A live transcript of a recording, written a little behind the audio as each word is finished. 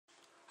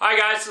Hi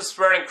guys, this is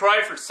Vernon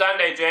Croy for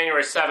Sunday,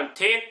 January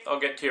 17th. I'll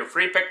get to your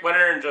free pick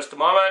winner in just a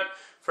moment.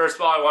 First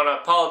of all, I want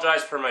to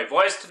apologize for my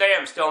voice today.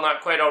 I'm still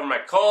not quite over my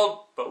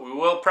cold, but we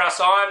will press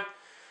on.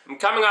 I'm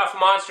coming off a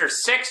monster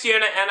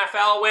 6-unit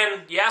NFL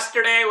win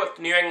yesterday with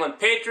the New England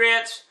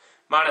Patriots,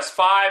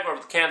 -5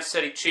 over the Kansas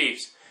City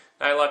Chiefs.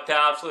 I look to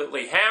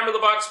absolutely hammer the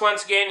Bucs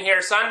once again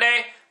here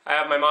Sunday. I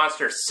have my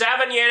monster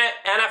 7-unit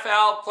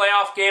NFL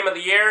playoff game of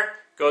the year.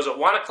 Goes at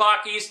 1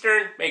 o'clock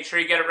Eastern. Make sure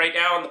you get it right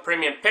now on the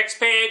Premium Picks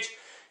page,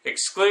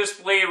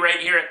 exclusively right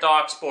here at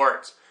Doc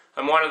Sports.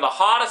 I'm one of the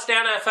hottest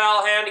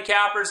NFL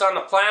handicappers on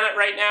the planet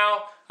right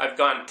now. I've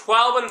gone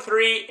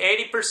 12-3,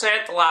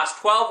 80% the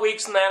last 12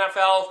 weeks in the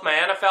NFL with my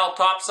NFL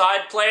top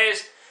side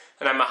plays,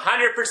 and I'm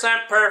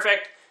 100%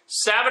 perfect,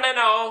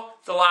 7-0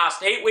 the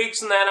last 8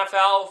 weeks in the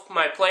NFL with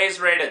my plays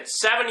rated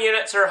 7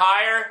 units or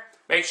higher.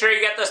 Make sure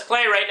you get this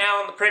play right now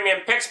on the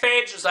Premium Picks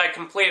page as I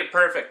complete a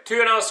perfect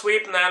 2-0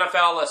 sweep in the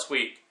NFL this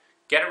week.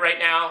 Get it right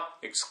now,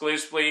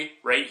 exclusively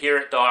right here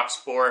at Doc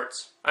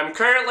Sports. I'm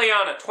currently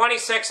on a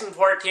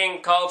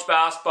 26-14 college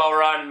basketball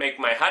run, making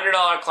my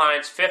 $100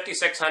 clients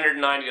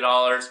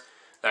 $5,690.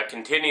 That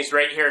continues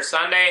right here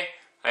Sunday.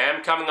 I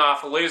am coming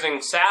off a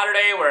losing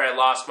Saturday where I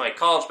lost my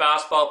college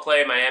basketball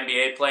play, my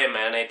NBA play, and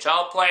my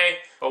NHL play.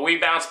 But we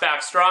bounced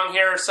back strong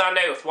here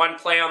Sunday with one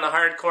play on the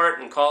hard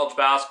court in college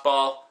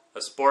basketball,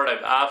 a sport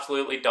I've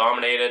absolutely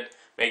dominated.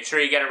 Make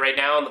sure you get it right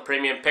now on the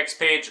Premium Picks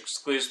page,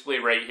 exclusively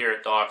right here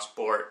at Doc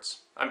Sports.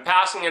 I'm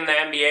passing in the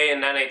NBA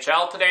and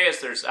NHL today as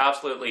there's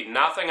absolutely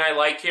nothing I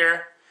like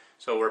here.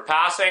 So we're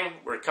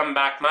passing. We're coming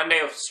back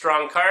Monday with a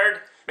strong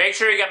card. Make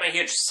sure you get my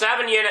huge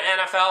 7-unit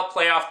NFL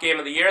playoff game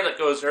of the year that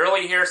goes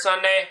early here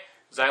Sunday,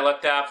 as I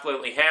look to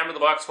absolutely hammer the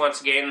Bucs once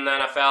again in the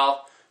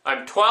NFL.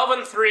 I'm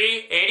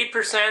 12-3,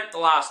 80% the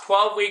last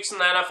 12 weeks in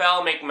the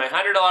NFL, making my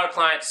 $100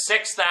 client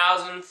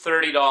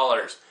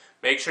 $6,030.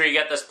 Make sure you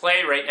get this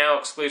play right now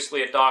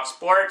exclusively at Doc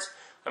Sports.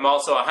 I'm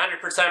also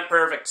 100%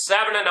 perfect,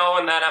 7-0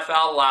 in the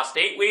NFL the last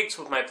 8 weeks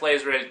with my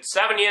plays rated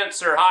 7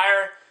 units or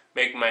higher,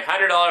 making my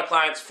 $100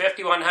 clients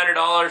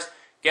 $5,100.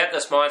 Get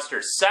this monster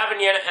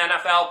 7-unit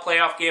NFL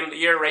playoff game of the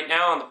year right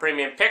now on the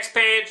Premium Picks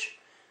page,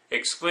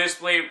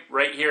 exclusively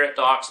right here at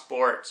Doc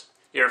Sports.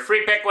 Your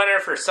free pick winner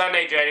for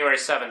Sunday, January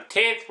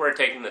 17th, we're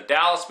taking the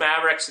Dallas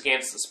Mavericks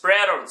against the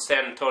spread over the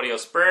San Antonio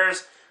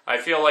Spurs. I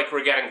feel like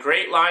we're getting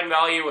great line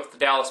value with the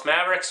Dallas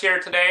Mavericks here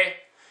today.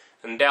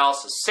 And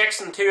Dallas is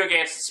 6-2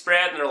 against the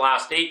spread in their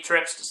last 8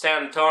 trips to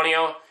San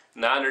Antonio.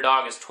 And the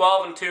underdog is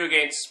 12-2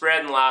 against the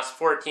spread in the last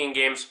 14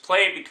 games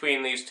played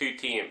between these two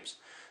teams.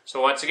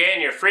 So once again,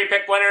 your free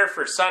pick winner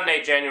for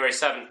Sunday, January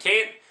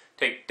 17th.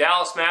 Take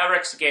Dallas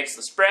Mavericks against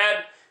the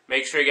spread.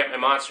 Make sure you get my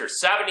monster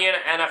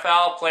 7-unit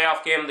NFL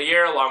playoff game of the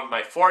year along with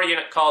my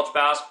 4-unit college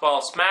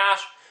basketball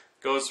smash.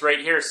 Goes right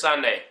here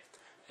Sunday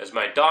as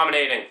my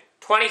dominating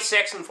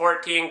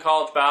 26-14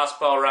 college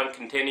basketball run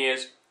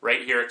continues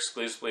right here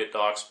exclusively at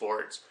Doc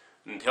Sports.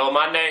 Until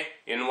Monday,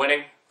 in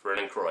winning,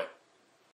 Vernon Croy.